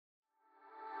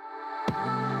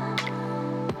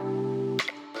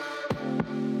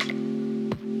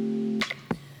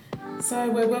So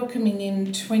we're welcoming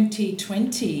in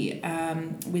 2020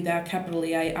 with our Capital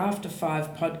EA After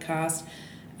 5 podcast,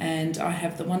 and I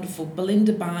have the wonderful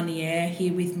Belinda Barnier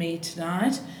here with me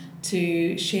tonight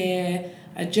to share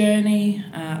a journey,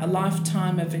 a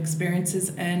lifetime of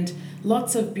experiences and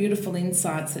lots of beautiful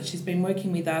insights that she's been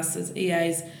working with us as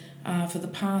EAs for the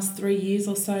past 3 years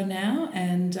or so now,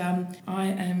 and I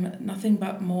am nothing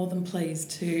but more than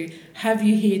pleased to have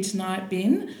you here tonight,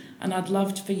 Ben, and I'd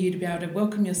love for you to be able to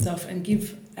welcome yourself and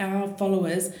give our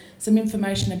followers some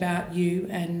information about you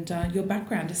and your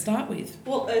background to start with.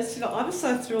 Well, Ursula, I'm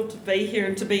so thrilled to be here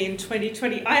and to be in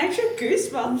 2020. I actually have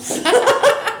goosebumps.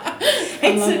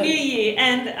 It's a new year,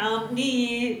 and new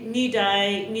year, new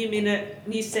day, new minute,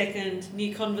 new second,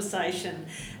 new conversation.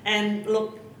 And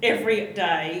look, every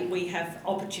day we have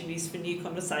opportunities for new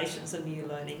conversations and new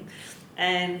learning.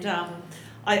 And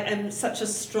I am such a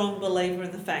strong believer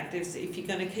in the fact that if you're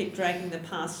going to keep dragging the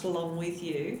past along with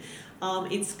you,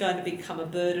 it's going to become a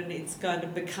burden, it's going to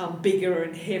become bigger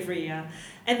and heavier,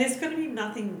 and there's going to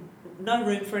be no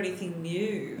room for anything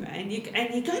new, and you're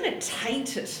going to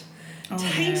taint it.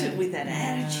 Taint it with that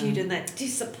attitude and that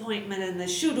disappointment and the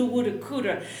shoulda, woulda,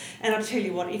 coulda. And I'll tell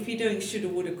you what, if you're doing shoulda,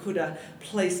 woulda, coulda,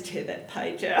 please tear that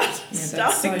page out. Yeah,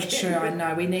 that's so true. I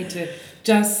know. We need to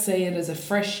just see it as a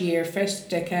fresh year, a fresh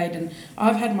decade. And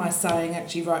I've had my saying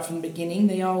actually right from the beginning,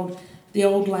 the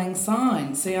old lang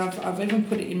syne. See, I've even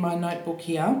put it in my notebook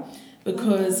here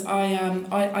because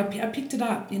I picked it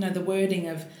up, the wording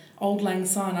of Auld Lang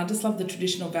Syne. I just love the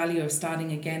traditional value of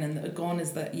starting again, and gone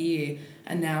is that year,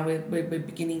 and now we're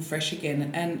beginning fresh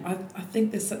again. And I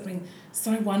think there's something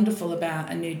so wonderful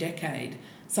about a new decade.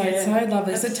 So it's so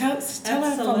lovely. So tell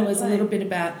our followers a little bit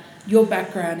about your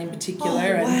background in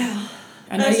particular. Oh, wow.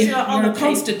 I know you're a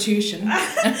constitution.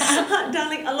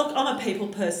 Darling, look, I'm a people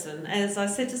person. As I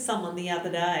said to someone the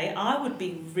other day, I would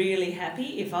be really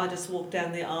happy if I just walked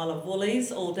down the aisle of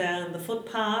Woolies or down the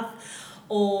footpath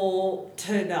or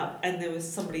turned up and there was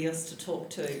somebody else to talk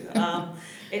to.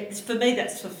 For me,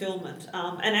 that's fulfilment.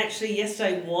 And actually,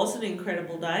 yesterday was an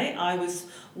incredible day. I was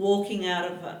walking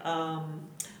out of,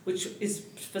 which is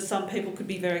for some people could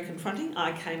be very confronting.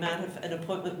 I came out of an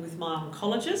appointment with my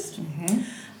oncologist. Mm-hmm.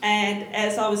 And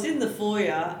as I was in the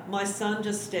foyer, my son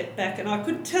just stepped back and I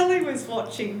could tell he was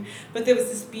watching, but there was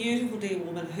this beautiful dear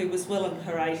woman who was well in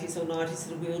her 80s or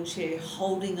 90s in a wheelchair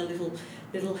holding a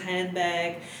little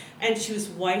handbag, and she was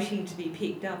waiting to be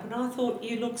picked up. And I thought,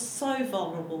 you look so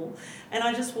vulnerable. And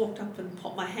I just walked up and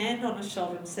popped my hand on her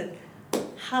shoulder and said,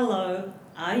 hello,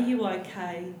 are you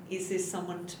okay? Is there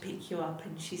someone to pick you up?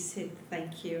 And she said,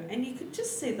 thank you. And you could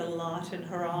just see the light in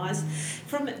her eyes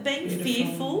from being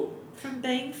fearful.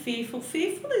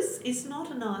 Fearful is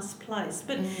not a nice place,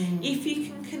 but if you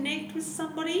can connect with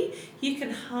somebody, you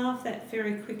can halve that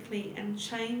very quickly and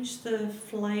change the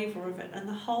flavour of it and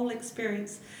the whole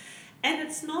experience. And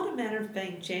it's not a matter of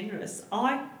being generous.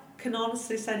 I can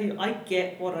honestly say to you, I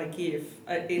get what I give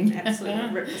in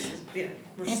absolute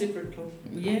reciprocal.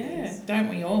 Yeah, don't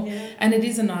we all? Yeah. And it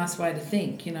is a nice way to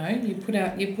think, you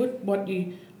put what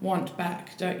you want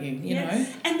back, don't you? You know.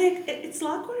 And it's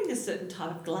like wearing a certain type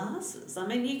of glasses. I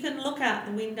mean, you can look out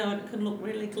the window and it can look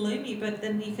really gloomy, but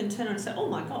then you can turn around and say, oh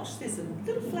my gosh, there's a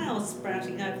little flower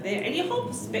sprouting over there, and your whole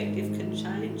perspective can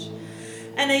change.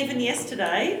 And even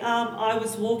yesterday, I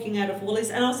was walking out of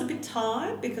Woolies and I was a bit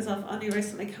tired because I've only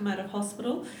recently come out of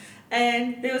hospital,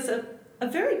 and there was a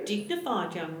very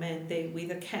dignified young man there with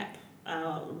a cap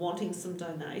wanting some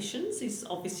donations. He's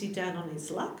obviously down on his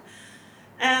luck.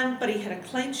 But he had a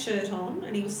clean shirt on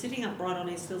and he was sitting upright on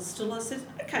his little stool. I said,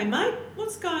 okay, mate,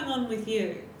 what's going on with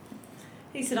you?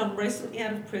 He said, I'm recently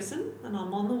out of prison and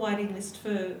I'm on the waiting list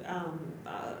for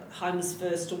Homes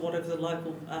First or whatever the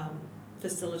local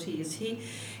facility is here.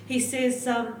 He says,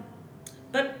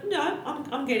 but no,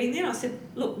 I'm getting there. I said,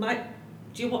 look, mate,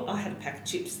 do you want... I had a pack of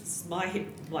chips. My hip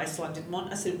waistline didn't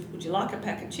want. I said, would you like a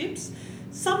pack of chips?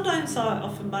 Sometimes I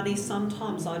offer money,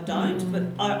 sometimes I don't, but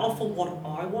I offer what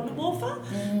I want to offer,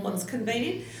 what's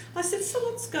convenient. I said, so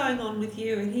what's going on with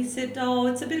you? And he said, oh,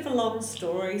 it's a bit of a long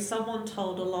story. Someone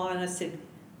told a lie. And I said,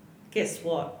 guess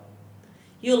what?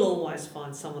 You'll always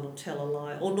find someone who'll tell a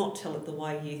lie or not tell it the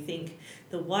way you think.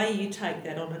 The way you take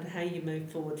that on and how you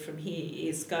move forward from here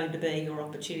is going to be your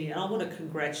opportunity. And I want to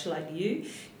congratulate you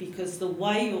because the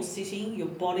way you're sitting, your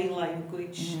body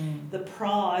language, the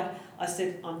pride. I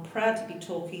said, I'm proud to be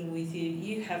talking with you.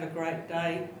 You have a great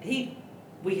day.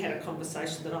 We had a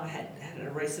conversation that I had a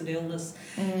recent illness.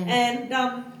 And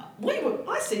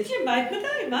I said, you made my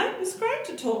day, mate. It was great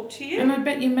to talk to you. And I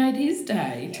bet you made his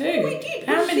day too. Yeah, we did.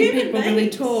 How many people really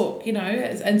talk,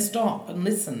 and stop and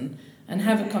listen and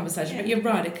have a conversation? But you're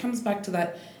right, it comes back to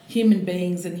that human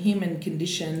beings and human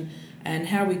condition and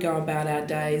how we go about our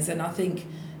days. And I think,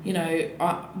 you know,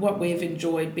 what we've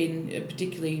enjoyed being,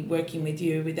 particularly working with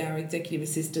you, with our executive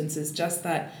assistants, is just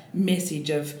that message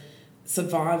of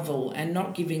survival and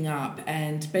not giving up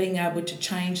and being able to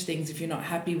change things if you're not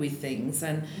happy with things,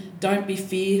 and don't be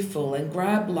fearful and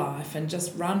grab life and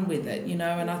just run with it, you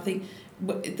know. And I think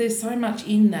there's so much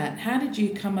in that. How did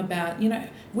you come about, you know,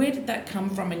 where did that come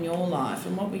from in your life,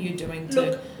 and what were you doing to...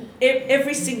 Look,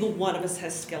 every single one of us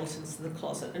has skeletons in the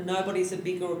closet, and nobody's a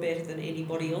bigger or better than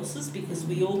anybody else's, because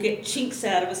we all get chinks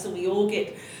out of us and we all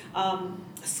get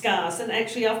scars. And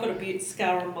actually I've got a big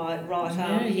scar on my right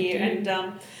arm here,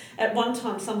 and at one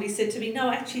time somebody said to me,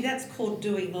 no, actually that's called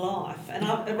doing life. And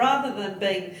rather than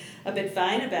being a bit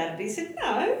vain about it, he said,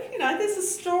 no, you know, there's a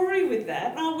story with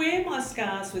that, and I wear my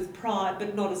scars with pride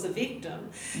but not as a victim.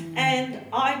 And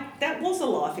that was a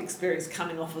life experience,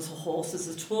 coming off as a horse as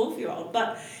a 12-year-old,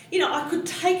 but you know, I could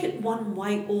take it one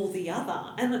way or the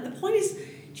other. And the point is,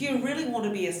 do you really want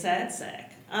to be a sad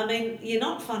sack? I mean, you're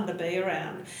not fun to be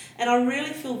around. And I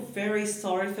really feel very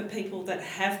sorry for people that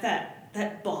have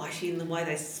that bite in the way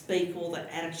they speak, all that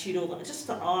attitude, all that, just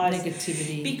the eyes.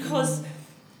 Negativity. Because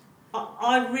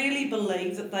I really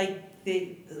believe that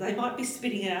they might be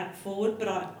spitting it out forward, but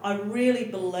I really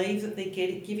believe that they're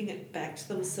giving it back to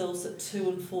themselves at 2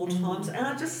 and 4 times. And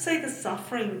I just see the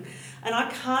suffering, and I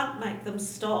can't make them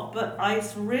stop, but I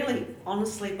really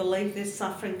honestly believe they're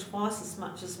suffering twice as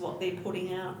much as what they're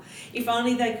putting out. If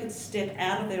only they could step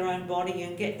out of their own body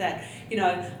and get that, you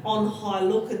know, on high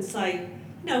look and say,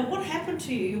 you know, what happened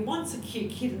to you? You were once a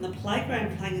cute kid in the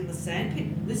playground playing in the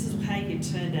sandpit. This is how you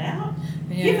turned out.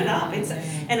 Yeah, Give it up.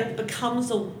 And it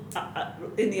becomes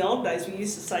in the old days we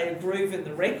used to say a groove in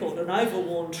the record, an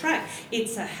overworn track.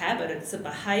 It's a habit, it's a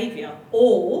behaviour,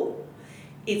 or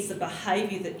it's a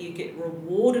behaviour that you get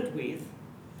rewarded with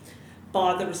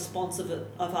by the response of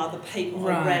other people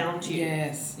around you.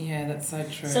 Yes, yeah, that's so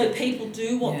true. So people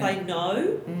do what they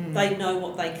know. They know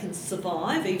what they can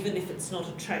survive, even if it's not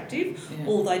attractive,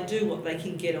 or they do what they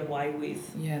can get away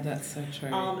with. Yeah, that's so true.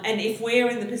 And if we're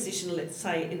in the position, let's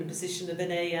say, in the position of an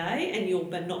EA, and you're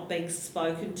not being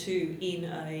spoken to in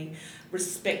a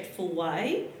respectful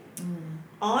way,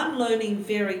 I'm learning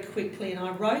very quickly, and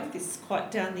I wrote this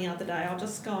quote down the other day, I'll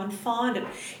just go and find it,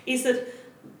 is that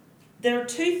there are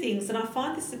two things, and I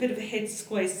find this a bit of a head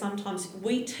squeeze sometimes.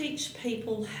 We teach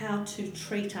people how to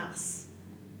treat us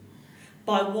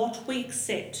by what we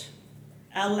accept,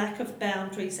 our lack of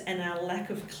boundaries and our lack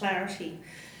of clarity.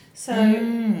 So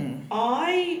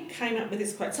I came up with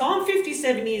this quote. So I'm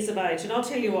 57 years of age, and I'll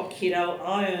tell you what, kiddo,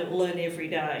 I learn every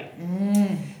day.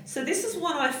 So this is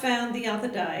one I found the other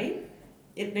day.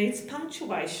 It needs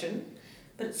punctuation,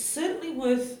 but it's certainly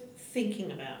worth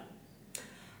thinking about.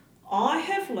 I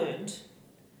have learned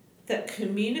that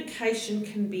communication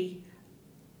can be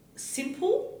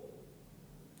simple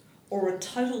or a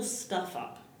total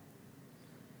stuff-up.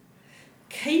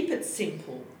 Keep it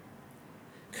simple.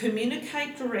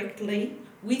 Communicate directly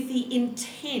with the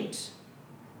intent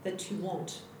that you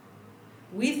want,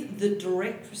 with the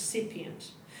direct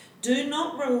recipient. Do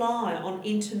not rely on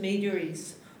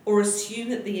intermediaries or assume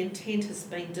that the intent has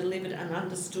been delivered and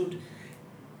understood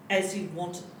as you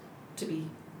want it to be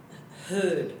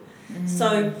heard.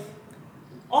 So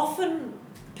often,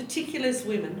 particularly as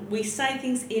women, we say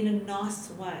things in a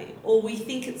nice way, or we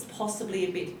think it's possibly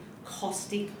a bit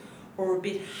caustic or a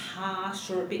bit harsh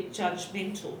or a bit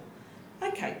judgmental.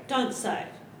 Okay, don't say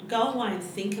it. Go away and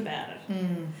think about it.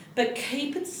 But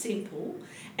keep it simple.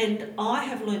 And I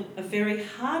have learned a very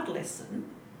hard lesson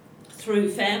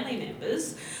through family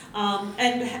members,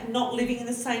 and not living in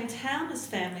the same town as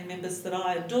family members that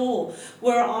I adore,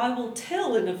 where I will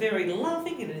tell in a very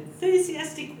loving and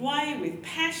enthusiastic way with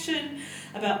passion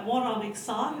about what I'm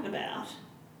excited about,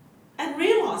 and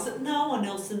realise that no one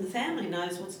else in the family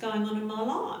knows what's going on in my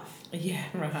life. Yeah,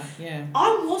 right, yeah.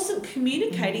 I wasn't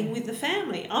communicating with the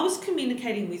family. I was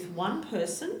communicating with one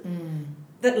person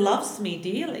that loves me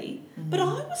dearly, but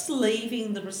I was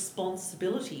leaving the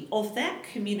responsibility of that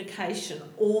communication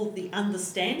or the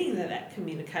understanding of that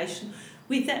communication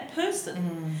with that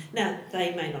person. Now,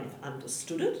 they may not have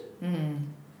understood it,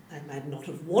 they may not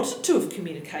have wanted to have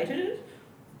communicated it,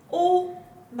 or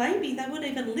maybe they weren't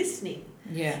even listening.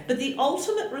 Yeah. But the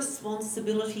ultimate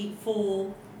responsibility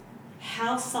for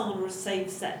how someone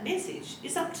receives that message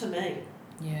is up to me.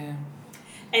 Yeah.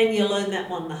 And you learn that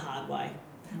one the hard way.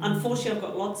 Unfortunately, I've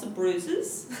got lots of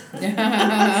bruises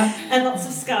and lots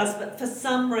of scars, but for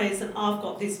some reason I've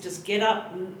got this just get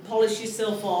up and polish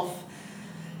yourself off.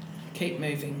 Keep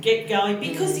moving. Get going,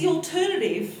 because the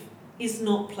alternative is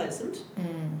not pleasant,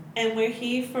 and we're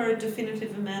here for a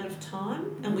definitive amount of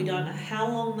time, and we don't know how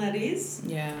long that is.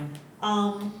 Yeah.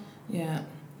 Yeah.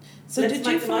 So Let's did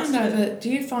you make the most find of it. over? Do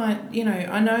you find, you know,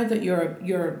 I know that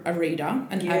you're a reader,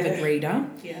 an Yeah. avid reader,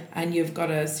 Yeah. and you've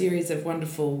got a series of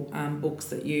wonderful books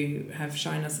that you have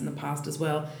shown us in the past as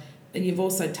well. And you've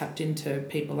also tapped into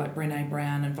people like Brené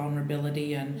Brown and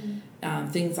vulnerability and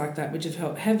things like that, which have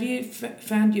helped. Have you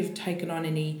found you've taken on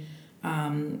any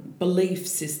belief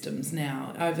systems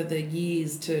now over the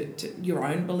years to your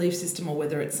own belief system, or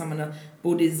whether it's someone of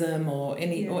Buddhism or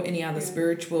any other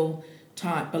spiritual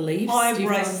type beliefs? I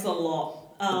embrace a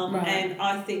lot. Right. And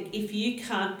I think if you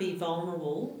can't be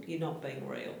vulnerable, you're not being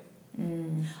real.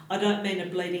 I don't mean a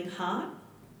bleeding heart.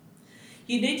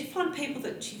 You need to find people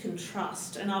that you can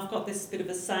trust. And I've got this bit of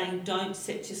a saying, don't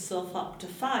set yourself up to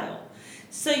fail.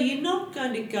 So you're not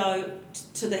going to go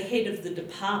to the head of the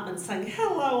department saying,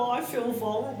 hello, I feel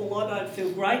vulnerable, I don't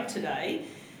feel great today.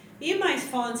 You may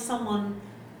find someone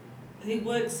who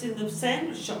works in the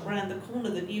sandwich shop around the corner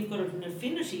that you've got an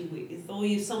affinity with, or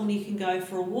you're someone you can go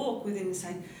for a walk with and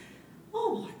say,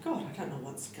 oh my God, I don't know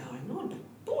what's going on,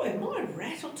 but boy, am I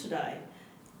rattled today.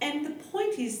 And the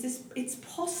point is this: it's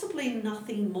possibly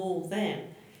nothing more than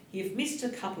you've missed a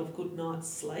couple of good nights'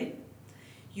 sleep,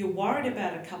 you're worried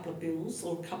about a couple of bills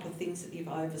or a couple of things that you've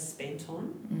overspent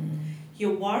on,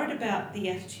 you're worried about the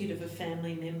attitude of a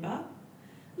family member.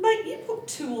 Mate, you put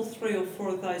 2 or 3 or 4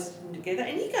 of those together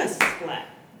and you go splat.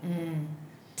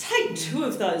 Take 2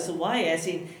 of those away, as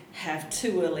in have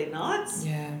 2 early nights,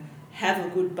 have a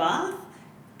good bath,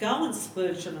 go and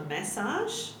splurge on a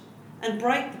massage, and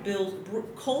break the bill.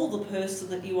 Call the person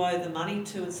that you owe the money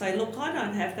to and say, look, I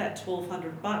don't have that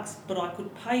 $1,200, but I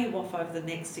could pay you off over the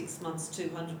next 6 months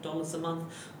 $200 a month.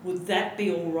 Would that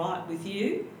be all right with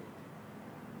you?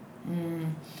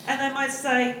 And they might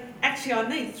say, actually, I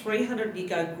need $300. And you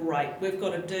go, great, we've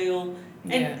got a deal.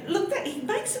 And look, that it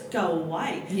makes it go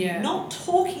away. Not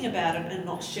talking about it and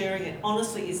not sharing it,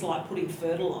 honestly, is like putting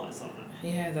fertiliser on it.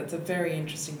 Yeah, that's a very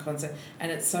interesting concept,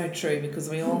 and it's so true, because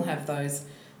we all have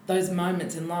those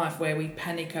moments in life where we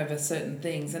panic over certain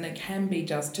things, and it can be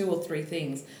just 2 or 3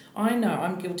 things. I know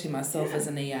I'm guilty myself as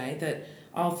an EA that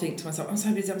I'll think to myself, I'm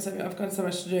so busy, I've got so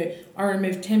much to do. I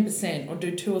remove 10% or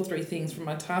do 2 or 3 things from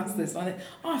my task list. I think,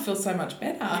 I feel so much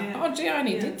better. Oh gee, I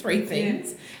only did 3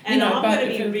 things. And I'm going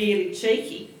to be really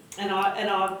cheeky, and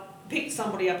I picked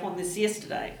somebody up on this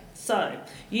yesterday. So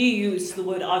you used the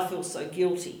word, I feel so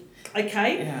guilty.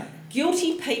 Okay? Yeah.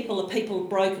 Guilty people are people who've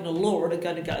broken a law and are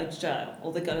going to go to jail,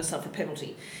 or they're going to suffer a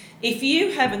penalty. If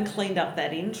you haven't cleaned up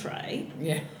that in tray,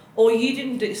 or you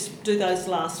didn't do those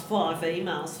last 5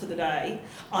 emails for the day,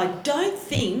 I don't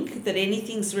think that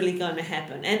anything's really going to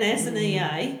happen. And as an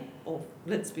EA, or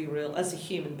let's be real, as a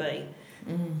human being,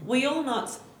 we all know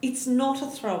it's not a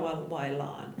throwaway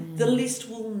line. The list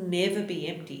will never be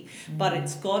empty, but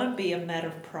it's got to be a matter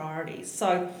of priorities.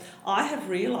 So I have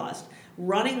realised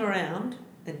running around,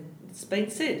 and it's been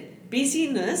said,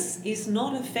 busyness is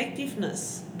not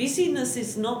effectiveness. Busyness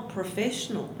is not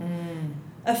professional.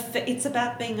 It's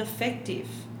about being effective.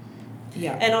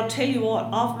 Yeah. And I'll tell you what,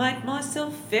 I've made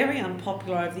myself very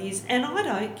unpopular over the years, and I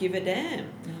don't give a damn.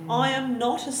 I am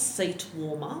not a seat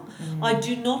warmer. I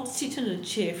do not sit in a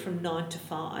chair from 9 to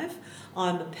 5.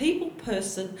 I'm a people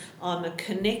person. I'm a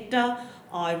connector.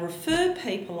 I refer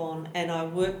people on, and I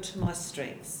work to my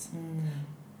strengths.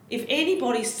 If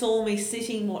anybody saw me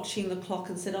sitting watching the clock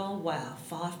and said, oh wow,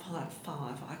 5.5,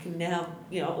 I can now,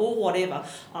 or whatever.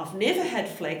 I've never had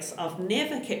flex, I've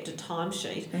never kept a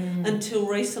timesheet until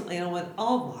recently, and I went,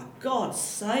 oh my God,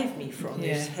 save me from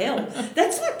this hell.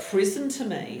 That's like prison to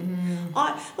me.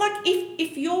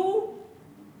 If you're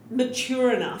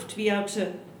mature enough to be able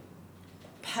to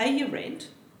pay your rent,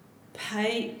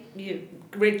 pay your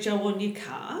rego on your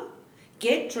car,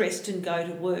 get dressed and go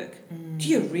to work. Do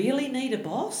you really need a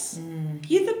boss?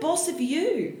 You're the boss of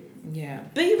you. Yeah.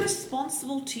 Be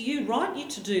responsible to you. Write your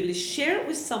to-do list. Share it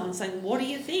with someone saying, what do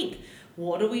you think?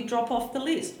 What do we drop off the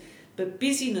list? But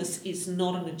busyness is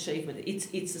not an achievement.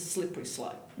 It's a slippery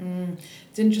slope.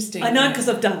 It's interesting. I know, because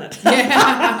I've done it.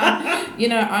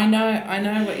 I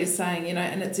know what you're saying,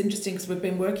 and it's interesting because we've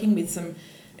been working with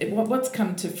what's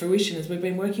come to fruition is we've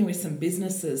been working with some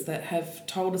businesses that have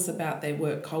told us about their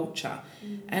work culture,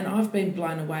 and I've been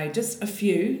blown away. Just a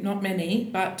few, not many,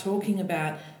 but talking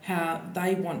about how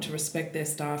they want to respect their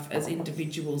staff as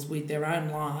individuals with their own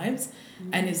lives,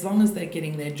 and as long as they're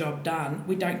getting their job done,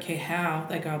 we don't care how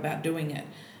they go about doing it.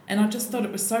 And I just thought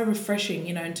it was so refreshing,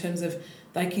 you know, in terms of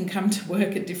they can come to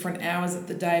work at different hours of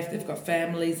the day if they've got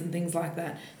families and things like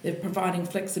that. They're providing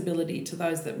flexibility to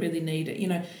those that really need it. You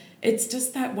know, it's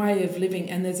just that way of living.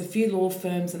 And there's a few law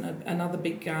firms and another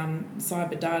big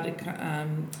cyber data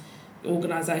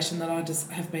organisation that I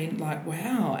just have been like,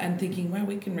 wow, and thinking, wow,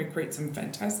 we can recruit some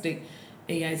fantastic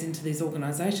EAs into these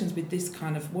organisations with this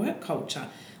kind of work culture.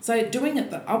 So doing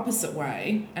it the opposite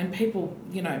way and people,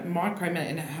 you know, micromanaging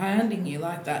and hounding you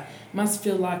like that must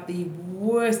feel like the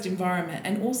worst environment,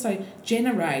 and also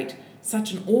generate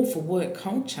such an awful work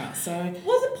culture. So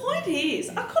well, the point is,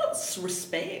 I call it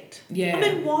respect. Yeah. I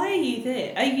mean, why are you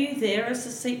there? Are you there as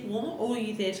a seat warmer, or are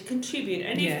you there to contribute?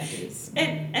 And yeah, it is.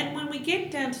 And when we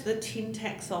get down to the tin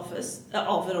tax office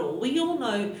of it all, we all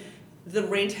know the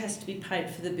rent has to be paid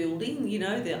for the building, you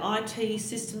know, the IT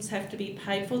systems have to be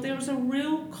paid for. There is a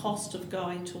real cost of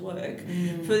going to work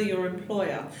for your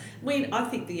employer. I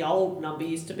think the old number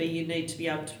used to be you need to be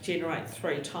able to generate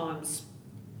 3 times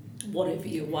whatever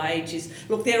your wage is.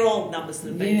 Look, they're old numbers that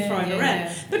have been thrown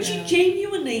around. But you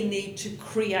genuinely need to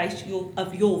create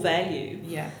your value.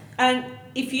 Yeah. And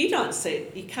if you don't see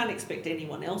it, you can't expect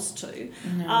anyone else to.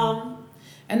 No.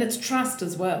 And it's trust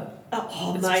as well.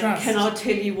 Oh, it's mate, trust. Can I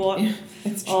tell you what? Yeah,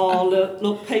 it's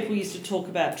look, people used to talk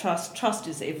about trust. Trust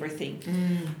is everything.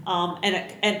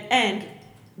 And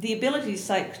the ability to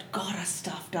say, God, I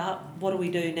stuffed up. What do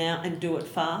we do now? And do it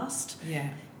fast. Yeah.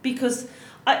 Because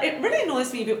it really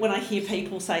annoys me a bit when I hear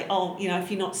people say, oh, you know, if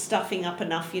you're not stuffing up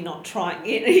enough, you're not trying,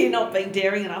 you're not being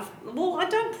daring enough. Well, I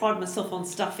don't pride myself on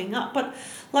stuffing up, but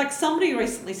like somebody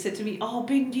recently said to me, oh,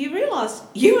 Ben, do you realise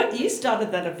you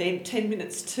started that event 10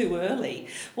 minutes too early?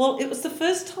 Well, it was the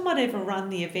first time I'd ever run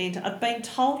the event. I'd been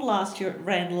told last year it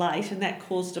ran late and that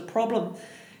caused a problem.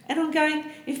 And I'm going,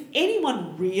 if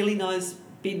anyone really knows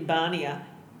Ben Barnier,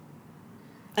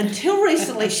 until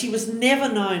recently, she was never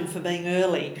known for being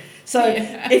early. So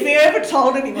if you ever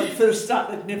told anyone for a start,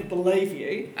 they'd never believe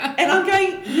you. And I'm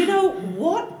going, you know,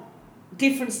 what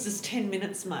difference does 10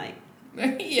 minutes make?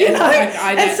 You know?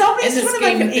 I know. And somebody's trying to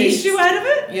make an issue out of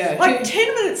it. Yeah. Like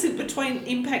 10 minutes in between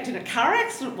impact in a car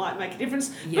accident might make a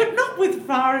difference, but not with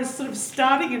far as sort of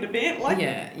starting an event. Like,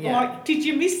 like, did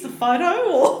you miss the photo?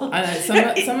 Or I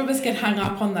know, some of us get hung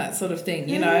up on that sort of thing,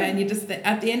 you know, and you just,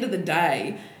 at the end of the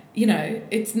day, you know,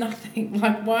 it's nothing.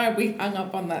 Like, why are we hung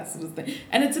up on that sort of thing?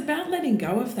 And it's about letting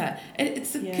go of that.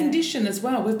 It's a condition as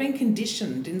well. We've been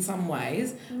conditioned in some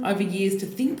ways over years to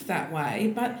think that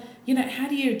way. But, you know, how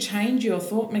do you change your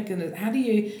thought mechanism? How do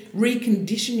you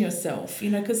recondition yourself? You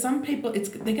know, because some people,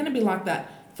 they're going to be like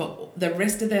that for the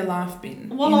rest of their life, Ben.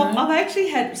 Well, you know? I've actually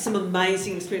had some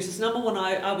amazing experiences. Number one,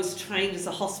 I was trained as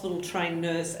a hospital-trained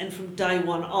nurse, and from day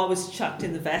one I was chucked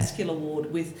in the vascular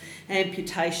ward with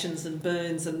amputations and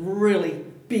burns and really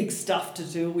big stuff to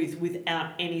deal with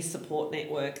without any support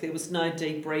network. There was no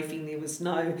debriefing, there was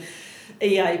no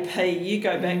EAP. You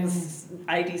go back in the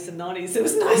 80s and 90s, there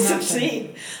was no such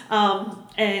thing.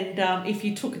 And if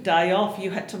you took a day off,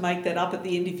 you had to make that up at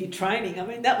the end of your training. I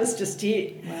mean, that was just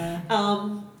it.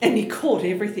 Wow. And you caught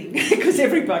everything because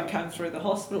everybody came through the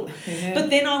hospital. Yeah. But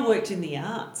then I worked in the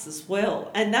arts as well,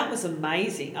 and that was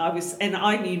amazing.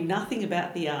 I knew nothing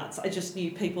about the arts. I just knew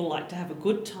people like to have a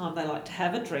good time, they like to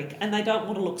have a drink, and they don't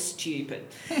want to look stupid.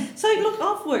 So look,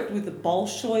 I've worked with the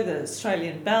Bolshoi, the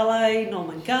Australian Ballet,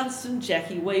 Norman Gunston,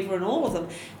 Jackie Weaver, and all of them.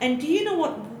 And do you know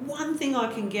what? One thing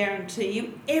I can guarantee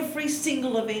you, every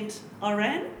single event I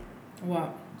ran,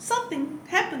 what? Something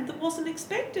happened that wasn't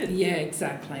expected. Yeah,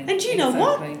 exactly. And do you know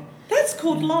what? That's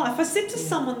called life. I said to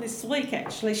someone this week,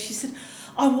 actually, she said,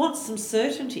 I want some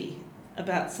certainty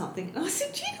about something. And I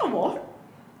said, do you know what?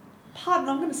 Pardon,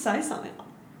 I'm going to say something.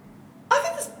 I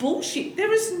think that's bullshit.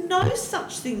 There is no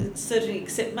such thing as certainty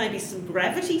except maybe some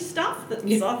gravity stuff that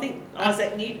I think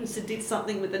Isaac Newton said did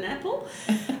something with an apple.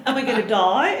 And we're going to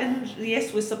die, and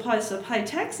yes, we're supposed to pay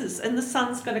taxes, and the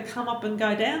sun's going to come up and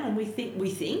go down, and we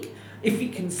think, if you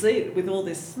can see it with all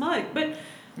this smoke. But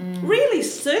really,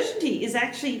 certainty is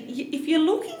actually, if you're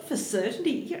looking for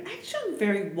certainty, you're actually on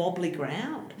very wobbly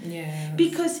ground. Yeah.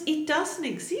 Because it doesn't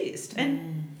exist.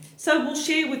 And so we'll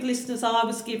share with listeners, I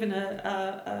was given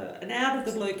an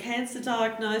out-of-the-blue cancer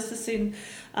diagnosis in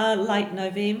late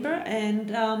November,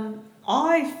 and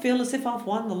I feel as if I've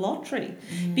won the lottery.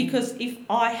 Because if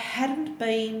I hadn't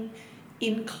been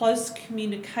in close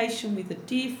communication with a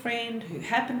dear friend who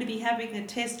happened to be having a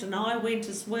test and I went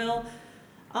as well,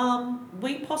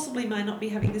 we possibly may not be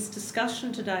having this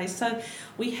discussion today. So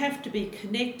we have to be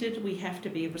connected, we have to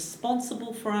be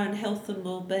responsible for our own health and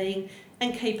well-being,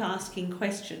 and keep asking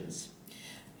questions.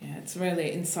 Yeah, it's really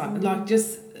insightful. Like,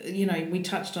 just, you know, we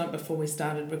touched on it before we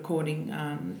started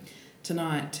recording,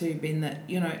 tonight too been that,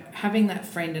 you know, having that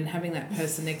friend and having that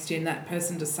person next to you and that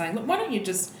person just saying, look, why don't you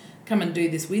just come and do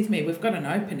this with me? We've got an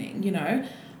opening, you know.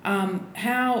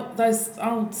 How those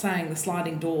old saying, the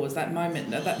sliding doors, that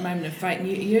moment of fate. And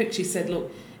you actually said,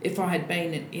 look, if I had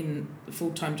been in a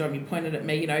full-time job, you pointed at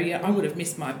me, you know, I would have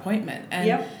missed my appointment.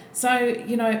 And so,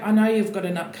 you know, I know you've got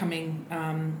an upcoming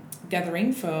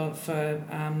gathering for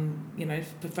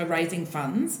raising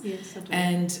funds. Yes, I do.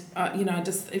 And, you know,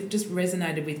 it just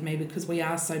resonated with me because we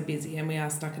are so busy and we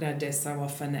are stuck at our desk so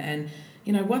often. And,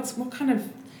 you know,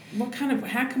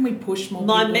 how can we push more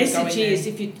My people message to go in is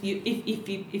there?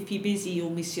 if you're busy,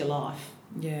 you'll miss your life.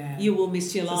 Yeah. You will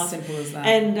miss your It's life. as simple as that.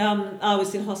 And I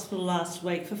was in hospital last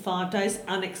week for 5 days,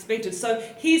 unexpected. So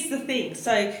here's the thing.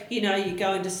 So, you know, you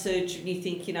go into surgery and you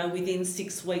think, you know, within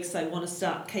 6 weeks they want to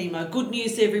start chemo. Good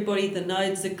news, everybody, the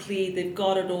nodes are clear, they've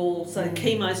got it all. So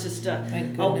chemo's just a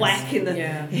whack in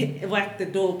the whack the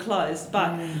door closed.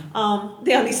 But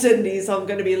the only certainty is I'm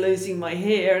going to be losing my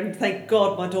hair, and thank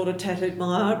God my daughter tattooed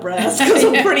my eyebrows because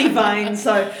I'm pretty vain.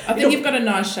 So I think you've got a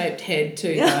nice shaped head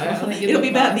too, though. I think it'll be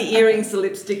about the earrings, the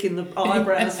lipstick in the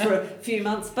eyebrows for a few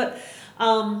months. But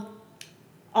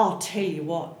I'll tell you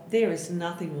what, there is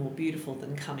nothing more beautiful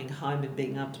than coming home and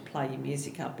being able to play your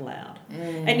music up loud.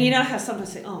 And you know how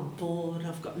sometimes say, oh, I'm bored,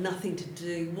 I've got nothing to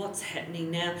do, what's happening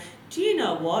now? Do you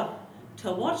know what?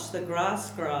 To watch the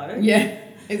grass grow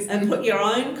and put your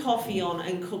own coffee on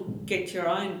and get your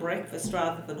own breakfast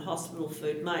rather than hospital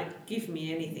food, mate, give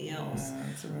me anything else.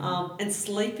 And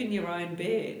sleep in your own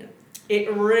bed.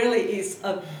 It really is.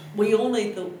 We all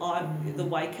need the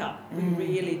wake up. We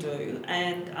really do.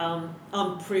 And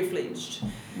I'm privileged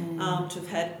to have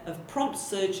had a prompt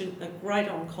surgeon, a great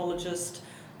oncologist.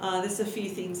 There's a few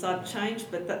things I'd change,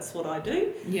 but that's what I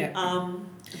do.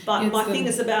 But my thing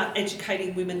is about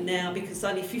educating women now, because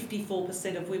only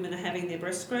 54% of women are having their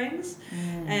breast screens.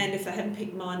 And if they hadn't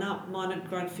picked mine up, mine had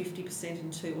grown 50% in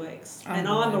 2 weeks. And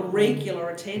I'm a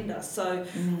regular attender. So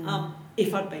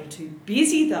if I'd been too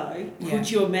busy, though, could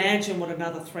you imagine what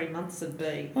another 3 months would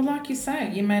be? Well, like you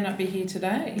say, you may not be here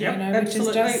today, you know, absolutely.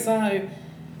 which is just so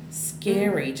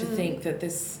scary to think that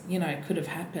this, you know, could have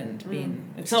happened.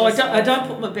 So I don't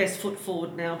put my best foot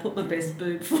forward now, I put my best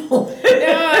boob forward.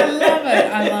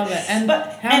 I love it. And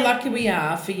how lucky we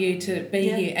are for you to be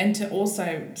here and to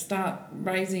also start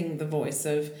raising the voice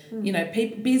of, you know,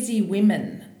 busy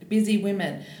women.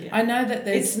 I know that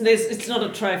it's not a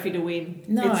trophy to win.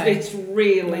 No, it's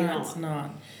really not. It's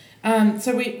not.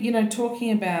 So we, you know,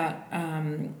 talking about,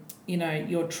 you know,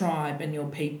 your tribe and your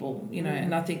people, you know,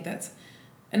 and I think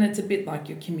and it's a bit like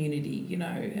your community, you know,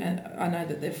 and I know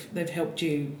that they've helped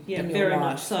you in your very life.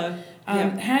 much so.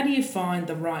 How do you find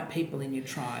the right people in your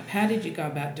tribe? How did you go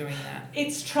about doing that?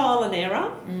 It's trial and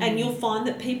error, and you'll find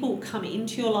that people will come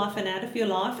into your life and out of your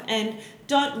life, and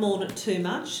don't mourn it too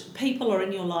much. People are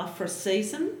in your life for a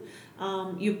season.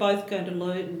 You're both going to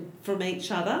learn from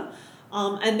each other,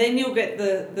 and then you'll get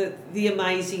the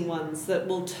amazing ones that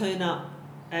will turn up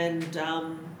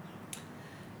and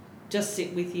just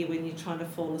sit with you when you're trying to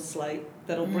fall asleep.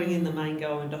 That'll bring in the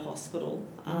mango into hospital.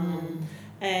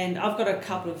 And I've got a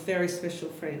couple of very special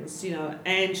friends, you know,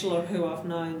 Angela, who I've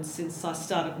known since I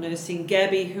started nursing,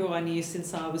 Gabby, who I knew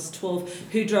since I was 12,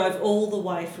 who drove all the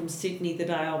way from Sydney the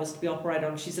day I was to be operated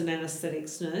on. She's an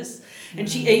anaesthetics nurse. And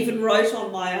she even wrote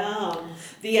on my arm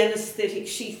the anaesthetic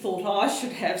she thought I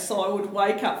should have so I would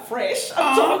wake up fresh.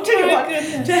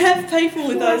 To have people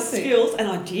with those skills. And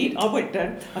I did. I went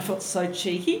down. I felt so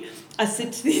cheeky. I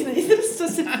said to the anaesthetist, I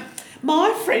said,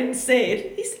 my friend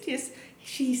said, he said, yes.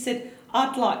 She said,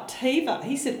 I'd like Tiva.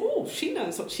 He said, oh, she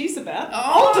knows what she's about.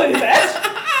 I'll do that.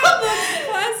 That's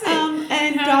classic.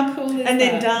 How cool is that? And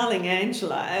then darling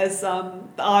Angela, as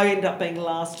I ended up being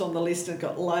last on the list and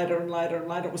got later and later and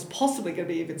later. It was possibly going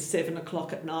to be even 7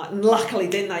 o'clock at night. And luckily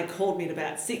then they called me at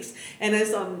about 6. And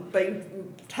as I'm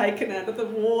being taken out of the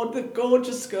ward, the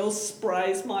gorgeous girl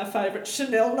sprays my favourite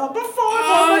Chanel No. 5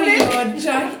 on my neck. You're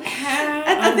joking.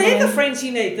 And they're the friends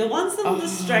you need. The ones that will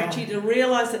distract you to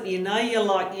realise that you know you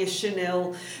like your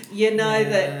Chanel, you know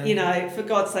that, you know, for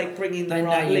God's sake, bring in the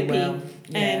right lippy. Well.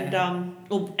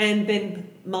 And then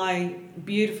my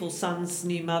beautiful son's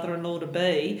new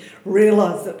mother-in-law-to-be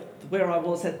realised that where I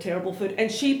was had terrible food,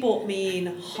 and she brought me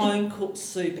in home-cooked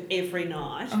soup every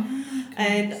night.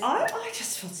 And I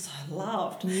just felt so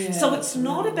loved. Yeah, so it's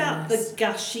not about the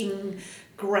gushing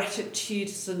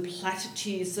gratitudes and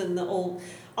platitudes and the all.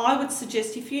 I would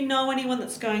suggest if you know anyone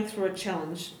that's going through a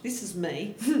challenge, this is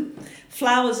me,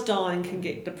 flowers dying can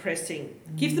get depressing.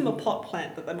 Give them a pot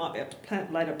plant that they might be able to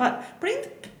plant later, but bring a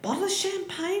bottle of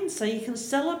champagne so you can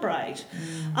celebrate.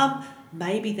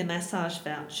 Maybe the massage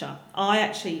voucher. I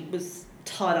actually was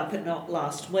tied up at night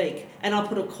last week, and I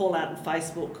put a call out on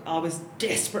Facebook. I was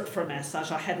desperate for a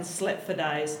massage. I hadn't slept for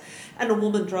days, and a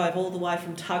woman drove all the way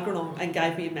from Tuggeranong and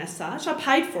gave me a massage. I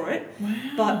paid for it,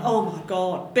 but oh my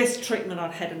God, best treatment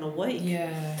I'd had in a week.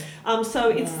 Yeah. So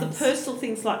it's the personal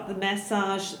things like the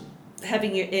massage,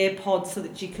 having your AirPods so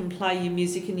that you can play your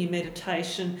music and your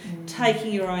meditation,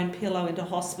 taking your own pillow into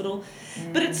hospital.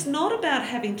 But it's not about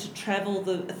having to travel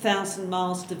the 1,000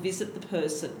 miles to visit the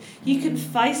person. You can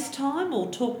FaceTime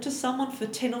or talk to someone for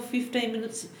 10 or 15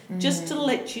 minutes just to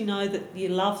let you know that you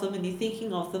love them and you're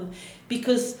thinking of them,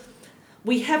 because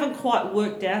we haven't quite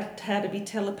worked out how to be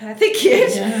telepathic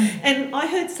yet. Yeah. And I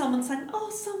heard someone saying,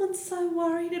 oh, someone's so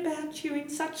worried about you in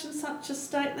such and such a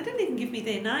state. And they didn't even give me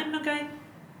their name. And I'm going,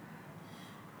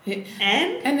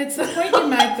 and it's the point you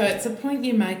make, though. It's the point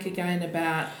you make again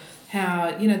about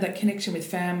how, you know, that connection with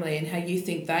family and how you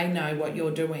think they know what you're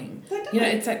doing. They don't. You know,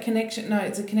 it's that connection. No,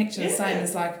 it's a connection the same Yeah.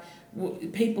 as like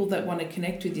people that want to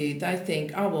connect with you. They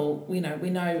think, oh, well, you know,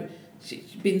 we know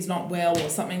Bin's not well or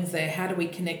something's there. How do we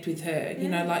connect with her? You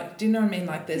know, like, do you know what I mean?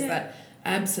 Like there's that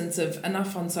absence of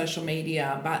enough on social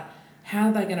media, but how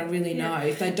are they going to really know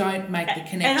if they don't make the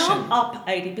connection? And I'm up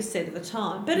 80% of the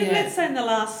time. But let's say in the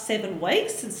last 7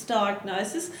 weeks since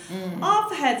diagnosis,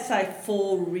 I've had, say,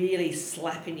 4 really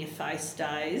slap-in-your-face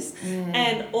days.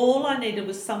 And all I needed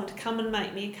was someone to come and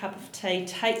make me a cup of tea,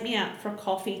 take me out for a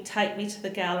coffee, take me to the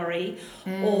gallery,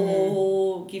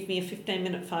 or give me a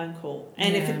 15-minute phone call.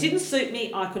 And if it didn't suit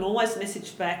me, I can always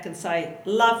message back and say,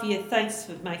 love you, thanks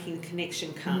for making the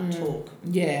connection, can't talk.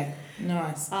 Yeah.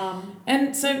 Nice.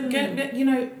 And so, you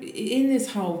know, in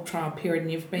this whole trial period,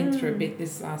 and you've been through a bit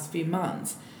this last few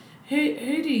months, who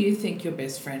do you think your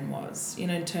best friend was, you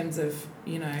know, in terms of,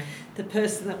 you know... The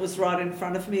person that was right in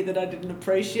front of me that I didn't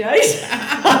appreciate.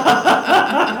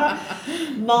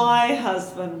 My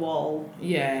husband, Wal.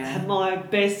 Yeah. My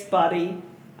best buddy.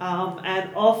 And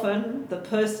often the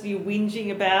person you're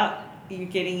whinging about, you're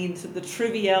getting into the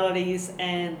trivialities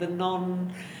and the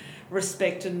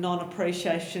non-respect and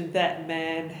non-appreciation. That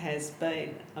man has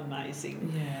been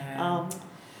amazing. Yeah.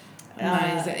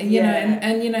 Amazing. And, you know,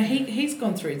 and you know, he's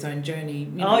gone through his own journey, you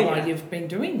know, while you've been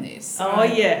doing this. So.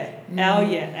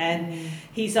 And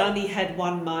he's only had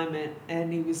one moment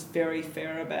and he was very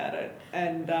fair about it.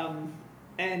 And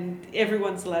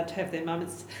everyone's allowed to have their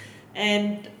moments.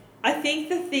 And I think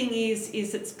the thing is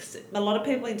it's a lot of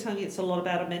people are telling me it's a lot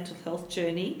about a mental health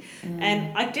journey.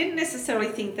 And I didn't necessarily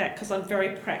think that because I'm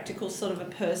very practical sort of a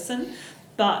person,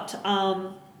 but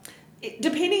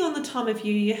depending on the time of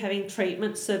year you're having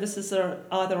treatment, services are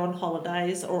either on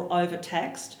holidays or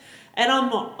overtaxed. And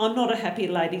I'm not a happy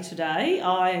lady today.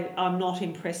 I'm not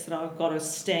impressed that I've got a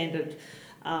standard,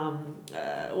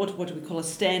 what do we call a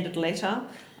standard letter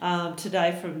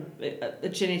today from a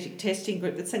genetic testing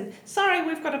group that's saying, sorry,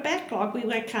 we've got a backlog, we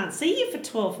can't see you for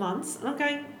 12 months. And I'm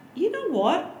going, you know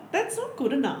what? That's not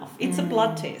good enough. It's a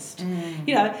blood test.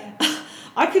 You know,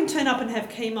 I can turn up and have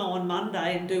chemo on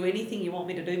Monday and do anything you want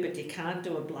me to do, but you can't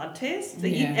do a blood test.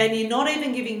 And you're not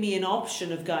even giving me an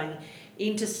option of going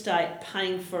interstate,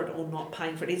 paying for it or not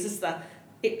paying for it. It's just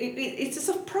it's just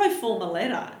a pro forma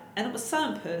letter, and it was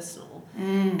so impersonal.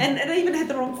 And it even had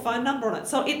the wrong phone number on it.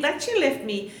 So it actually left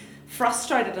me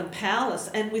frustrated and powerless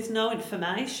and with no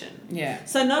information. Yeah.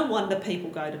 So no wonder people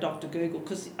go to Dr. Google,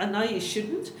 because I know you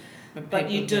shouldn't, but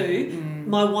you do.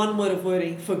 My one word of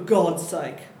wording, for God's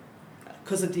sake,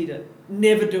 because I did it.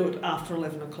 Never do it after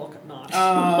 11 o'clock at night.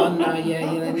 Oh, no,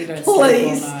 you don't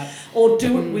Please. sleep all night. Or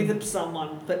do it with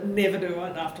someone, but never do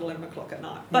it after 11 o'clock at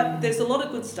night. But there's a lot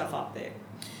of good stuff up there.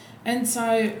 And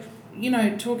so, you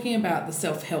know, talking about the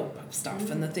self-help stuff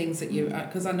and the things that you...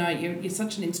 Because I know you're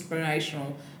such an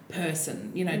inspirational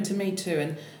person, you know, to me too.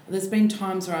 And there's been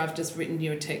times where I've just written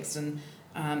you a text and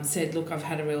said, look, I've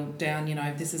had a real down, you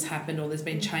know, this has happened, or there's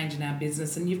been change in our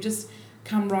business, and you've just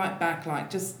come right back, like,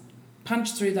 just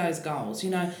punch through those goals. You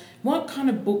know, what kind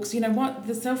of books, you know, what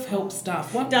the self-help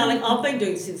stuff, what... Darling, I've been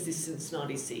doing since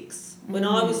 96. When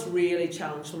I was really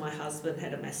challenged when my husband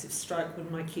had a massive stroke,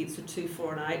 when my kids were 2,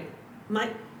 4 and 8,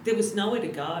 mate, there was nowhere to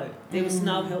go. There was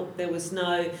no help. There was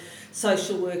no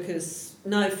social workers,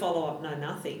 no follow-up, no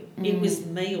nothing. It was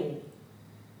me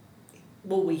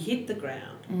we hit the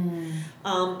ground. And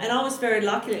I was very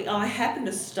lucky. I happened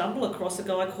to stumble across a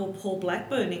guy called Paul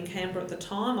Blackburn in Canberra at the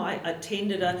time. I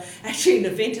attended an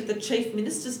event at the Chief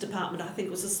Minister's Department. I think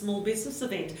it was a small business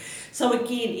event. So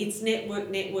again, it's network.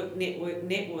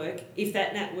 If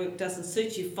that network doesn't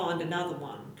suit you, find another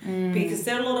one. Because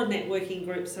there are a lot of networking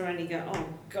groups that only go, oh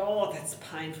God, that's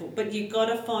painful. But you've got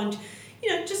to find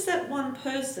just that one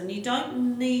person. You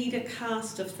don't need a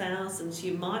cast of thousands.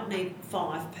 You might need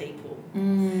 5 people.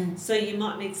 So you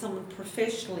might need someone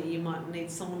professionally. You might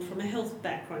need someone from a health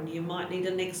background. You might need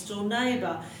a next door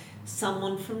neighbour,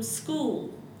 someone from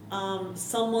school,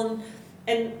 someone.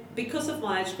 And because of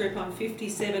my age group, I'm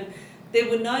 57. There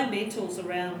were no mentors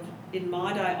around in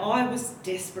my day. I was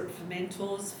desperate for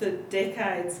mentors for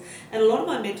decades, and a lot of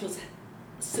my mentors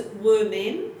were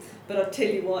men. But I'll tell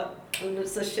you what, and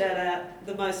it's a shout out,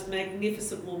 the most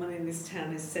magnificent woman in this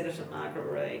town is Senator Margaret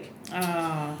Reid.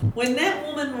 When that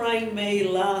woman rang me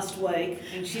last week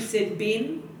and she said,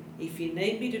 "Ben, if you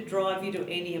need me to drive you to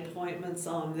any appointments,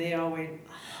 I'm there," I went,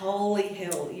 holy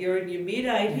hell, you're in your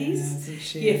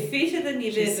mid-80s, you're fitter than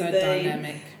you've ever been,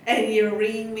 dynamic. And you're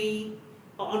ringing me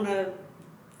on a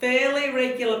fairly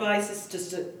regular basis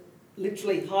just to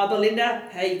literally, "Hi Belinda,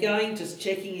 how you going? Just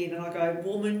checking in." And I go,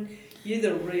 "Woman, you're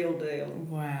the real deal."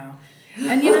 Wow.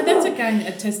 And that's again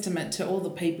a testament to all the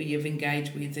people you've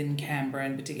engaged with in Canberra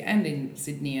in particular, and in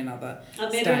Sydney and other I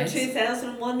met her in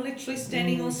 2001, literally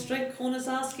standing on street corners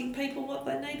asking people what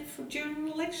they needed for during an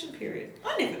election period.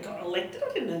 I never got elected,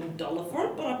 I didn't earn $1 for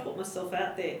it, but I put myself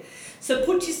out there. So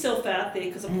put yourself out there,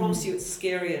 because I promise you it's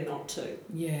scarier not to.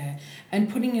 Yeah, and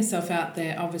putting yourself out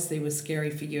there obviously was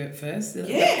scary for you at first,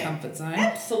 that comfort zone.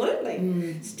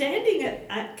 Absolutely. Standing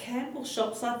at Campbell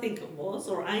shops, I think it was,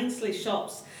 or Ainsley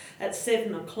shops, at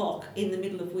 7 o'clock in the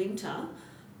middle of winter,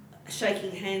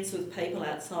 shaking hands with people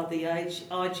outside the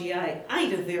IGA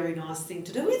ain't a very nice thing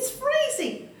to do. It's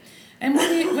freezing. And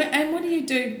what do you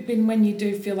do when you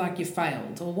do feel like you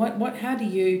failed, or how do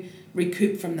you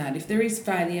recoup from that? If there is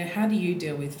failure, how do you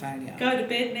deal with failure? Go to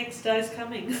bed, next day's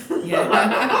coming. Yeah,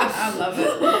 I love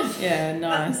it. Yeah,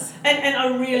 nice. And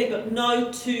I really got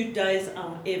no 2 days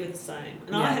are ever the same.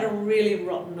 And I had a really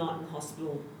rotten night in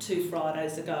hospital 2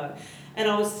 Fridays ago. And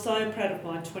I was so proud of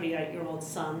my 28-year-old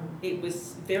son. It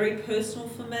was very personal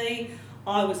for me.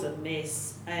 I was a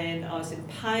mess, and I was in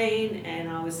pain, and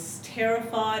I was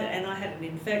terrified, and I had an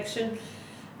infection.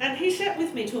 And he sat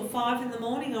with me till 5 in the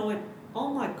morning. I went,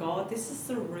 oh my God, this is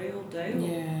the real deal.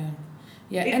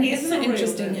 Yeah. And isn't it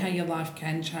interesting how your life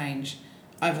can change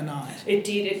overnight? It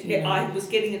did. I was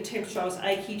getting a temperature. I was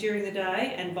achy during the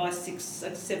day, and by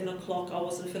 7 o'clock I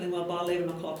wasn't feeling well. By 11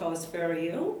 o'clock I was very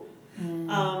ill.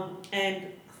 And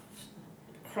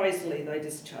crazily they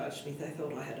discharged me. They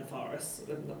thought I had a virus,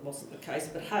 and that wasn't the case.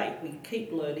 But hey, we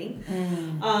keep learning.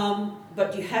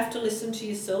 But you have to listen to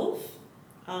yourself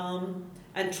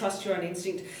and trust your own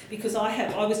instinct, because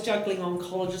I was juggling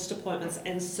oncologist appointments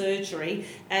and surgery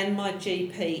and my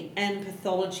GP and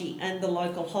pathology and the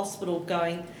local hospital,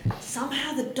 going,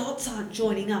 somehow the dots aren't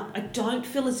joining up. I don't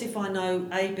feel as if I know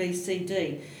A, B, C,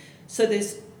 D. So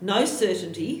there's no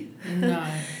certainty. No.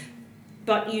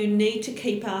 But you need to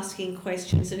keep asking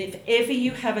questions. And if ever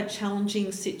you have a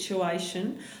challenging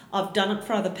situation, I've done it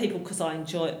for other people because I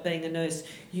enjoy it being a nurse,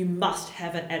 you must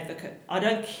have an advocate. I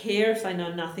don't care if they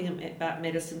know nothing about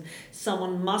medicine.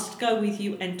 Someone must go with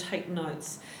you and take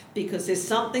notes, because there's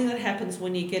something that happens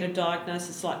when you get a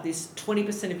diagnosis like this.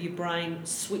 20% of your brain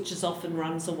switches off and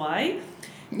runs away.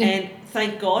 And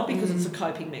thank God, because it's a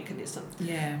coping mechanism.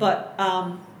 Yeah. But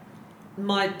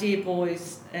my dear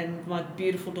boys and my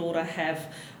beautiful daughter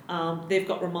have, they've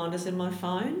got reminders in my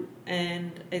phone,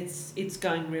 and it's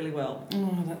going really well.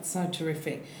 Oh, that's so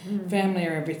terrific. Family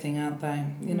are everything, aren't they?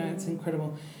 It's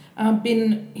incredible.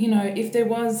 Ben, if there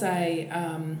was a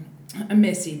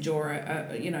message or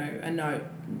a note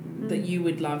that you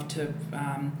would love to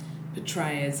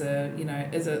portray as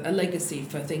a legacy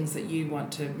for things that you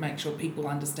want to make sure people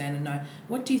understand and know,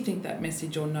 what do you think that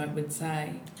message or note would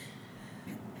say?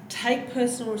 Take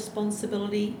personal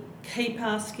responsibility, keep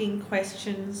asking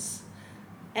questions,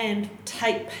 and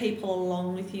take people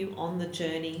along with you on the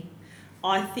journey.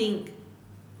 I think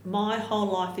my whole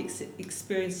life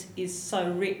experience is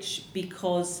so rich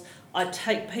because I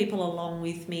take people along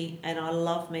with me, and I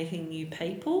love meeting new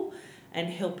people and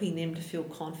helping them to feel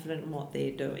confident in what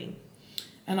they're doing.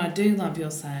 And I do love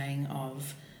your saying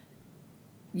of,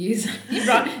 you're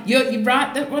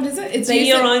right. What is it? It's be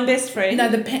your own best friend. No,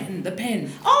 the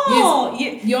pen. Oh,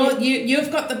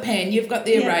 you've got the pen. You've got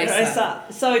the eraser.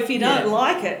 So if you don't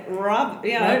like it, rub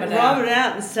it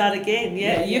out and start again.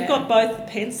 You've got both the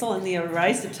pencil and the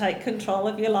eraser. Take control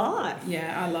of your life.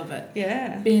 Yeah, I love it.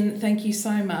 Yeah, Ben, thank you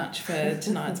so much for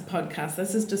tonight's podcast.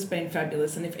 This has just been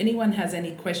fabulous. And if anyone has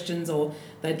any questions or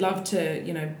they'd love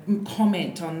to,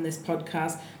 comment on this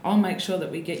podcast, I'll make sure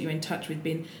that we get you in touch with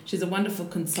Ben. She's a wonderful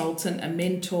consultant, a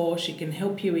mentor. She can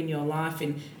help you in your life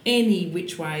in any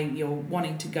which way you're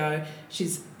wanting to go.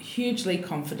 She's hugely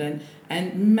confident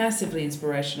and massively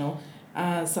inspirational.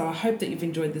 So I hope that you've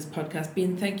enjoyed this podcast.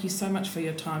 Ben, thank you so much for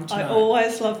your time tonight. I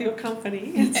always love your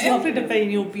company. It's lovely to be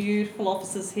in your beautiful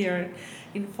offices here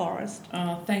in Forest.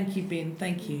 Oh, thank you, Ben.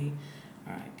 Thank you.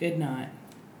 All right, good night.